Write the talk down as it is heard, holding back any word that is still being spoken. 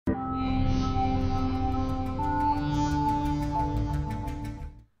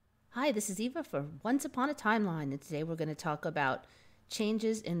Hi, this is Eva for Once Upon a Timeline, and today we're going to talk about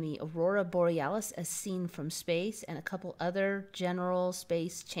changes in the Aurora Borealis as seen from space and a couple other general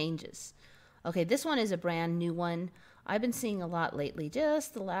space changes. Okay, this one is a brand new one. I've been seeing a lot lately,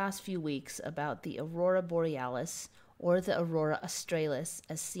 just the last few weeks, about the Aurora Borealis or the Aurora Australis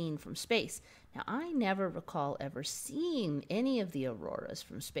as seen from space. Now, I never recall ever seeing any of the auroras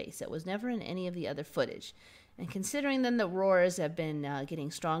from space. It was never in any of the other footage. And considering then the auroras have been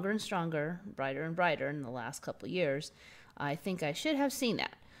getting stronger and stronger, brighter and brighter in the last couple of years, I think I should have seen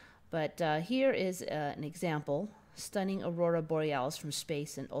that. But here is an example, stunning Aurora Borealis from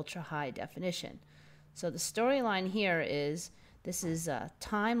space in ultra-high definition. So the storyline here is, this is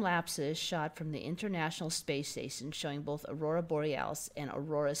time lapses shot from the International Space Station showing both Aurora Borealis and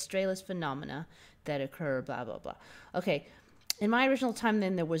Aurora Australis phenomena that occur, blah, blah, blah. Okay. In my original time,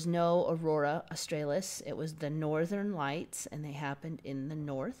 then, there was no Aurora Australis. It was the Northern Lights, and they happened in the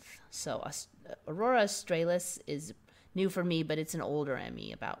north. So Aurora Australis is new for me, but it's an older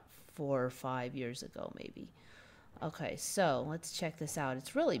Emmy, about 4 or 5 years ago, maybe. Okay, so let's check this out.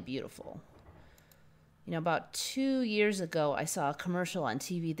 It's really beautiful. You know, about 2 years ago, I saw a commercial on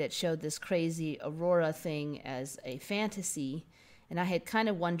TV that showed this crazy Aurora thing as a fantasy. And I had kind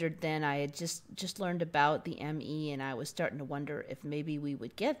of wondered then, I had just learned about the ME, and I was starting to wonder if maybe we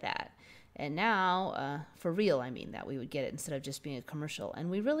would get that. And now, for real, I mean, that we would get it instead of just being a commercial. And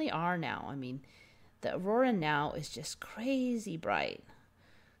we really are now. I mean, the Aurora now is just crazy bright.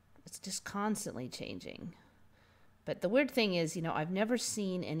 It's just constantly changing. But the weird thing is, you know, I've never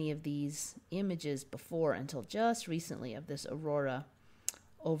seen any of these images before until just recently of this Aurora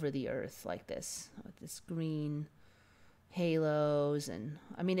over the Earth like this, with this green halos, and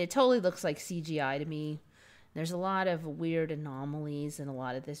I mean, it totally looks like CGI to me. There's a lot of weird anomalies in a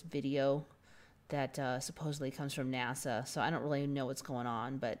lot of this video that supposedly comes from NASA, so I don't really know what's going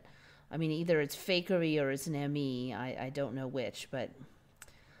on, but I mean, either it's fakery or it's an ME. I don't know which, but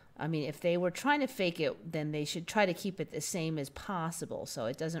I mean, if they were trying to fake it, then they should try to keep it the same as possible, so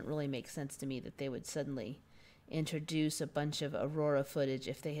it doesn't really make sense to me that they would suddenly introduce a bunch of Aurora footage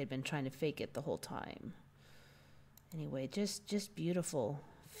if they had been trying to fake it the whole time. Anyway, just beautiful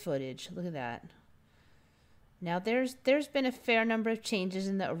footage. Look at that. Now, there's been a fair number of changes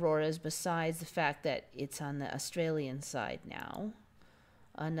in the auroras besides the fact that it's on the Australian side now.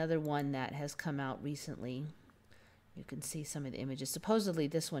 Another one that has come out recently. You can see some of the images. Supposedly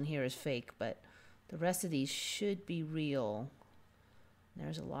this one here is fake, but the rest of these should be real.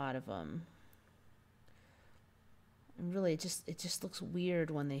 There's a lot of them. And really, it just looks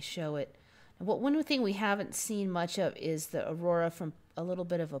weird when they show it. One thing we haven't seen much of is the Aurora from a little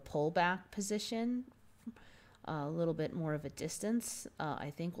bit of a pullback position, a little bit more of a distance.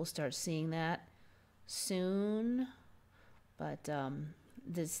 I think we'll start seeing that soon, but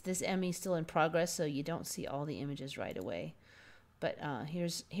this Emmy is still in progress, so you don't see all the images right away. But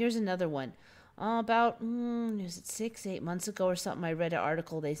here's another one. About was it 6-8 months ago or something? I read an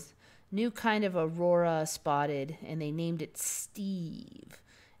article. They new kind of Aurora spotted, and they named it Steve.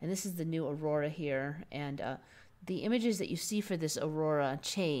 And this is the new Aurora here. And the images that you see for this Aurora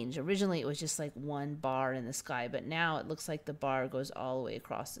change. Originally, it was just like one bar in the sky. But now it looks like the bar goes all the way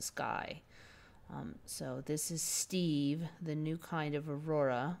across the sky. So this is Steve, the new kind of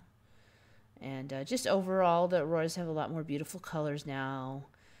Aurora. And just overall, the Auroras have a lot more beautiful colors now.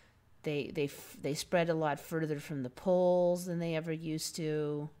 They spread a lot further from the poles than they ever used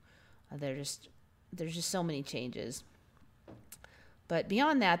to. There's just so many changes. But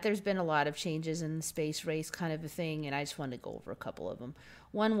beyond that, there's been a lot of changes in the space race kind of a thing, and I just wanted to go over a couple of them.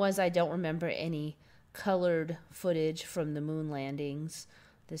 One was, I don't remember any colored footage from the moon landings.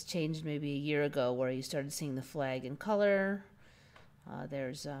 This changed maybe a year ago, where you started seeing the flag in color.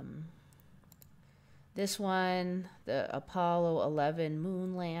 There's this one, the Apollo 11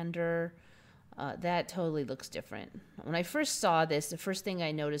 moon lander. That totally looks different. When I first saw this, the first thing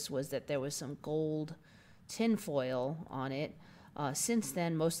I noticed was that there was some gold tinfoil on it. Since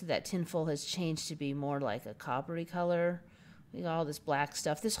then, most of that tinfoil has changed to be more like a coppery color. We got all this black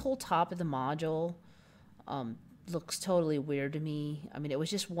stuff. This whole top of the module looks totally weird to me. I mean, it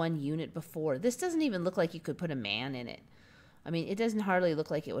was just one unit before. This doesn't even look like you could put a man in it. I mean, it doesn't hardly look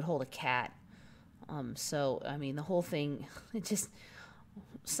like it would hold a cat. So, I mean, the whole thing, it just...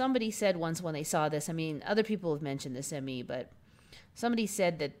 Somebody said once when they saw this, I mean, other people have mentioned this in me, but somebody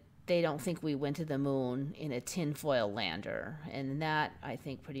said that they don't think we went to the moon in a tinfoil lander. And that, I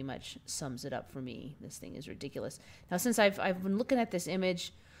think, pretty much sums it up for me. This thing is ridiculous. Now, since I've been looking at this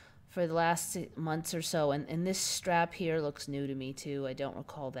image for the last months or so, and this strap here looks new to me, too. I don't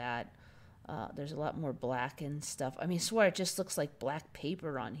recall that. There's a lot more black and stuff. I mean, I swear it just looks like black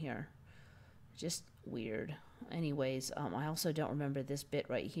paper on here. Just weird. Anyways, I also don't remember this bit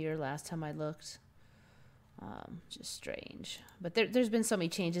right here last time I looked. Just strange. But there's been so many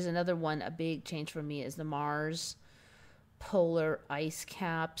changes. Another one, a big change for me, is the Mars polar ice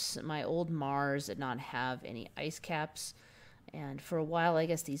caps. My old Mars did not have any ice caps. And for a while, I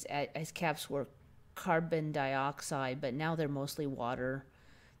guess these ice caps were carbon dioxide, but now they're mostly water.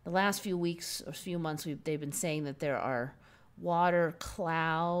 The last few weeks or few months, they've been saying that there are water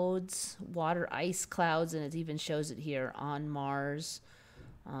clouds, water ice clouds, and it even shows it here on Mars.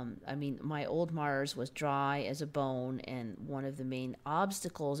 I mean, my old Mars was dry as a bone, and one of the main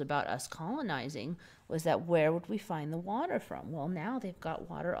obstacles about us colonizing was that where would we find the water from? Well, now they've got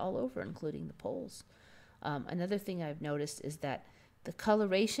water all over, including the poles. Another thing I've noticed is that the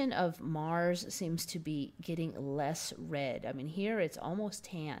coloration of Mars seems to be getting less red. I mean, here it's almost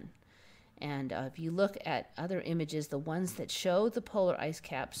tan. And if you look at other images, the ones that show the polar ice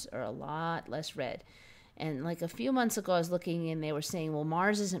caps are a lot less red. And like a few months ago, I was looking and they were saying, well,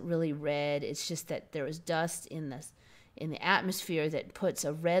 Mars isn't really red. It's just that there is dust in the atmosphere that puts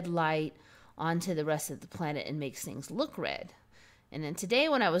a red light onto the rest of the planet and makes things look red. And then today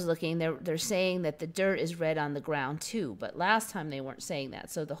when I was looking, they're saying that the dirt is red on the ground too. But last time they weren't saying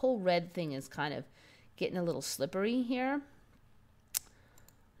that. So the whole red thing is kind of getting a little slippery here.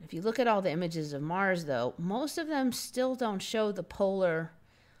 If you look at all the images of Mars, though, most of them still don't show the polar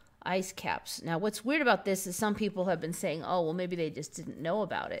ice caps. Now, what's weird about this is some people have been saying, oh, well, maybe they just didn't know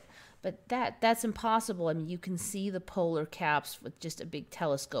about it. But that's impossible. I mean, you can see the polar caps with just a big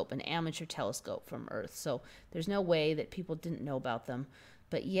telescope, an amateur telescope from Earth. So there's no way that people didn't know about them.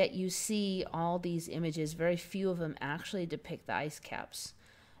 But yet you see all these images, very few of them actually depict the ice caps.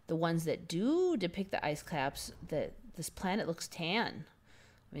 The ones that do depict the ice caps, this planet looks tan.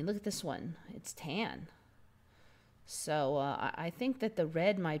 I mean, look at this one. It's tan. So I think that the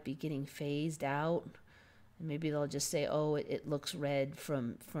red might be getting phased out. Maybe they'll just say, oh, it looks red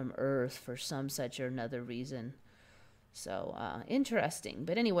from Earth for some such or another reason. So interesting.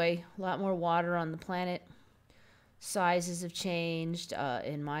 But anyway, a lot more water on the planet. Sizes have changed.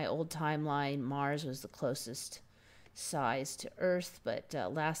 In my old timeline, Mars was the closest size to Earth. But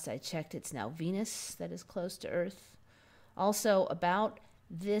last I checked, it's now Venus that is close to Earth. Also, about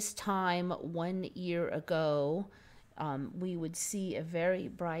this time 1 year ago, we would see a very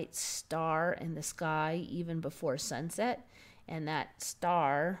bright star in the sky even before sunset, and that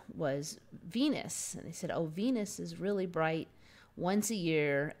star was Venus. And they said, oh, Venus is really bright once a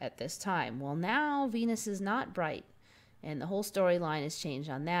year at this time. Well, now Venus is not bright, and the whole storyline has changed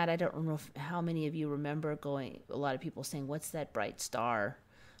on that. I don't know how many of you remember a lot of people saying, what's that bright star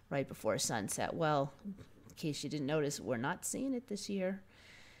right before sunset? Well, in case you didn't notice, we're not seeing it this year.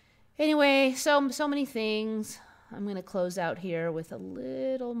 Anyway, so many things. I'm going to close out here with a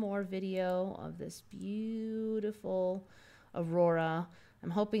little more video of this beautiful aurora.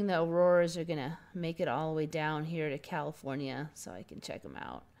 I'm hoping the auroras are going to make it all the way down here to California so I can check them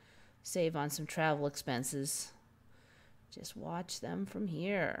out. Save on some travel expenses. Just watch them from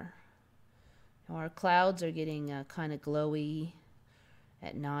here. Now our clouds are getting kind of glowy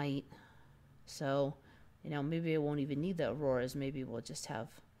at night. So, maybe I won't even need the auroras. Maybe we'll just have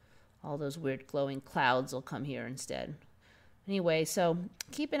all those weird glowing clouds will come here instead. Anyway, so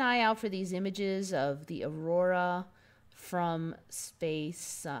keep an eye out for these images of the aurora from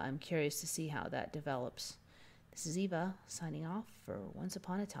space. I'm curious to see how that develops. This is Eva signing off for Once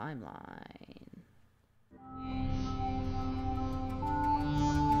Upon a Timeline.